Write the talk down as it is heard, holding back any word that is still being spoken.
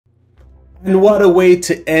And what a way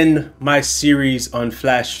to end my series on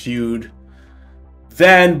Flash Feud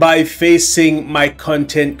than by facing my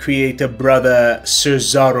content creator brother Sir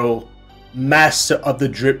Zoro, master of the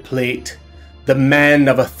drip plate, the man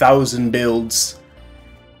of 1,000 builds.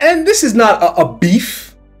 And this is not a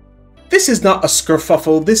beef. This is not a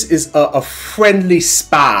skerfuffle. This is a friendly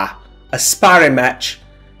a sparring match.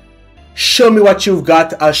 Show me what you've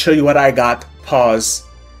got, I'll show you what I got. Pause.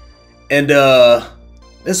 And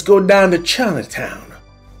let's go down to Chinatown.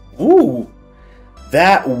 Ooh,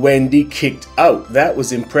 that Wendy kicked out. That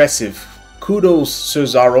was impressive. Kudos, Sir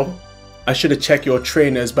Zoro. I should have checked your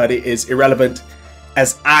trainers, but it is irrelevant,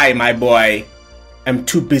 as I, my boy, am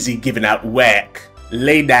too busy giving out whack.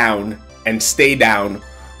 Lay down and stay down,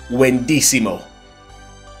 Wendissimo.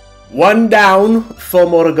 One down, 4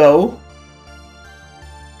 more to go.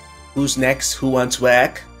 Who's next? Who wants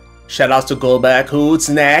whack? Shout out to Goldback. Who's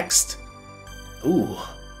next? Ooh.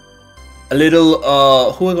 A little,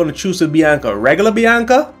 who are we gonna choose with Bianca? Regular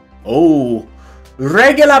Bianca? Oh.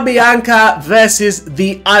 Regular Bianca versus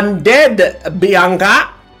the undead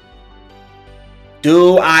Bianca.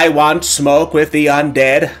 Do I want smoke with the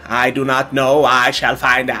undead? I do not know. I shall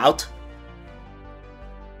find out.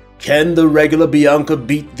 Can the regular Bianca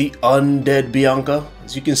beat the undead Bianca?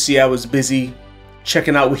 As you can see, I was busy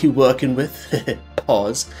checking out what he working with.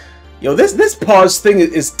 Pause. Yo, this pause thing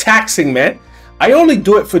is taxing, man. I only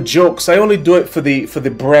do it for jokes. I only do it for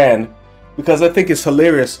the brand because I think it's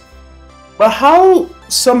hilarious. But how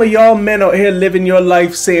some of y'all men out here living your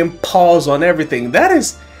life saying pause on everything? That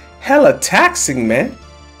is hella taxing, man.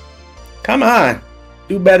 Come on,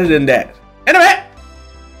 do better than that. Anyway,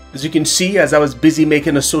 as you can see, as I was busy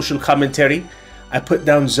making a social commentary, I put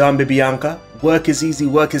down Zombie Bianca. Work is easy,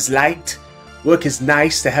 work is light. Work is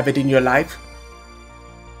nice to have it in your life.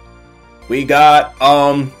 We got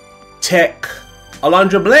Tech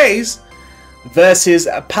Alondra Blaze versus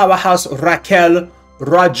Powerhouse Raquel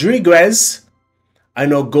Rodriguez. I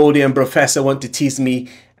know Goldie and Professor want to tease me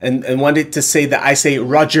and wanted to say that I say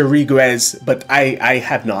Rodriguez, but I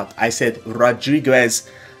have not. I said Rodriguez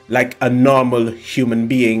like a normal human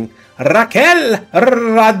being. Raquel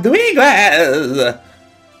Rodriguez.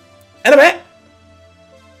 Anyway.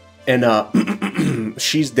 And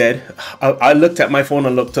she's dead. I looked at my phone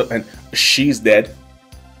and looked up and she's dead.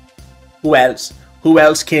 Who else? Who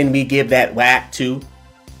else can we give that whack to?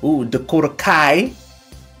 Ooh, Dakota Kai.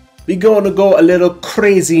 We're going to go a little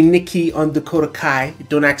crazy Nikki on Dakota Kai.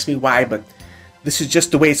 Don't ask me why, but this is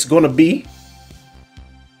just the way it's going to be.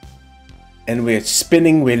 And we're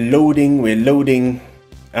spinning, we're loading.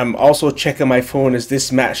 I'm also checking my phone as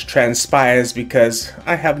this match transpires because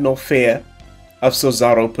I have no fear of Sir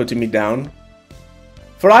Zoro putting me down.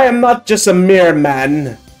 For I am not just a mere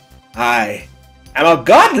man. I am a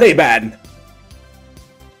godly man.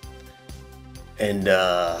 And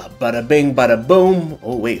bada bing, bada boom.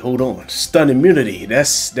 Oh wait, hold on. Stun immunity.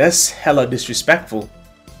 That's hella disrespectful.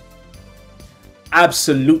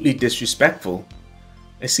 Absolutely disrespectful.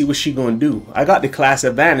 Let's see what she gonna do. I got the class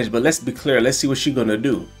advantage, but let's be clear. Let's see what she gonna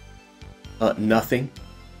do. Nothing.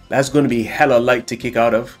 That's gonna be hella light to kick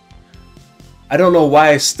out of. I don't know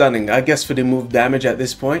why it's stunning. I guess for the move damage at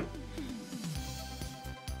this point.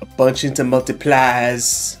 A bunch into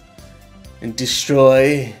multiplies and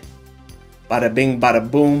destroy. Bada bing, bada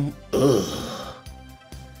boom. Ugh.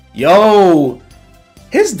 Yo,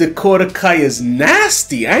 his Dakota Kai is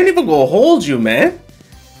nasty. I ain't even gonna hold you, man.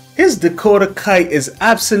 His Dakota Kai is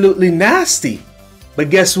absolutely nasty. But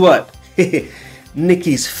guess what?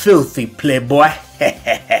 Nikki's filthy, playboy.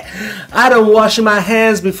 I don't wash my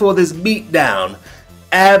hands before this beatdown.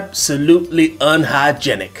 Absolutely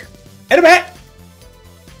unhygienic. Anyway,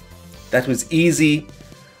 that was easy.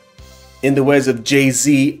 In the words of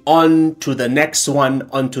Jay-Z, on to the next one,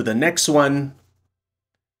 on to the next one.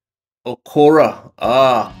 Oh, Cora.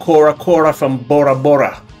 Cora from Bora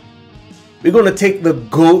Bora. We're going to take the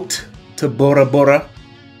goat to Bora Bora.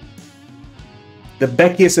 The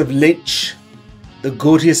Beckiest of Lynch. The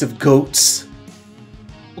goatiest of goats.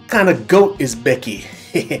 What kind of goat is Becky?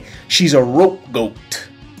 She's a rope goat.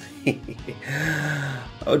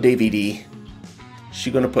 Oh, Davey D. She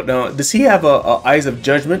gonna put down... Does he have a Eyes of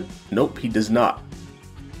Judgment? Nope, he does not.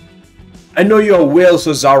 I know you're a whale,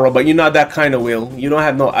 Sir Zoro, but you're not that kind of whale. You don't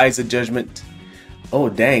have no Eyes of Judgment. Oh,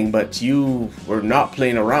 dang, but you were not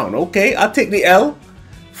playing around. Okay, I'll take the L.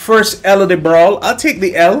 First L of the brawl. I'll take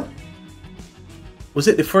the L. Was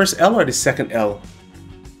it the first L or the second L?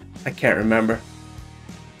 I can't remember.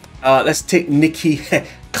 Let's take Nikki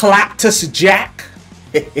Claptus Jack.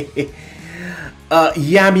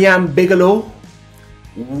 Yam Yam Bigelow.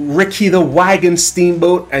 Ricky the Wagon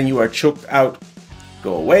Steamboat. And you are choked out.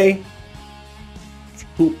 Go away.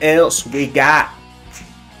 Who else we got?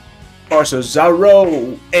 Sir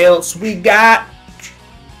Zoro. Else we got?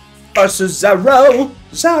 Sir Zoro.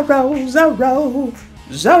 Zoro.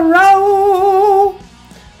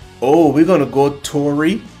 Oh, we're gonna go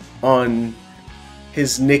Tori on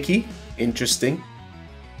his Nikki. Interesting.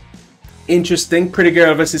 Interesting. Pretty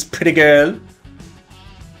girl versus pretty girl.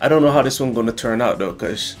 I don't know how this one's gonna turn out though,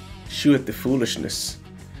 cause she with the foolishness.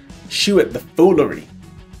 She with the foolery.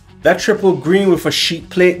 That triple green with a sheet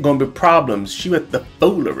plate gonna be problems. She with the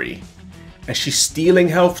foolery. And she's stealing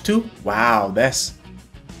health too? Wow, that's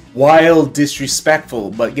wild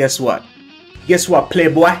disrespectful. But guess what? Guess what,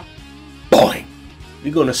 playboy? Boy!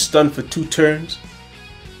 We're gonna stun for 2 turns.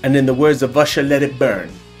 And in the words of Usher, let it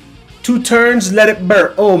burn. 2 turns, let it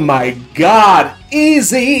burn. Oh my god!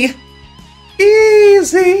 Easy!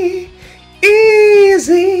 Easy!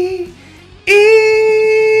 Easy! Easy!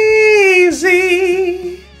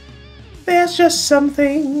 There's just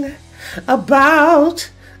something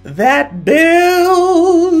about that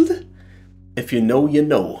build. If you know, you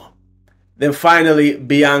know. Then finally,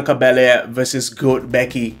 Bianca Belair versus Goat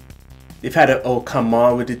Becky. They've had a, oh come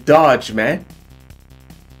on with the dodge, man.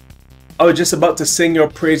 I was just about to sing your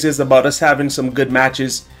praises about us having some good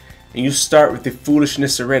matches, and you start with the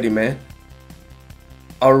foolishness already, man.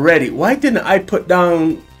 Already. Why didn't I put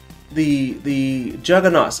down the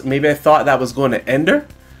Juggernauts? Maybe I thought that was going to end her.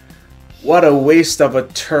 What a waste of a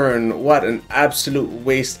turn. What an absolute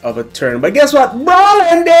waste of a turn. But guess what? Brawl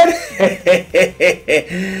ended!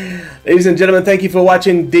 Ladies and gentlemen, thank you for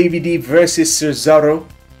watching Davey D versus Sir Zoro.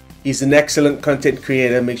 He's an excellent content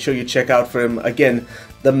creator. Make sure you check out for him. Again,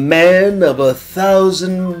 the man of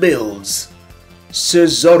 1,000 builds. Sir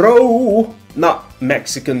Zoro. Not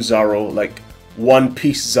Mexican Zorro, like One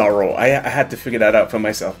Piece Zorro. I had to figure that out for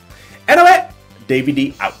myself. Anyway, Davey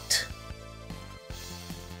D out.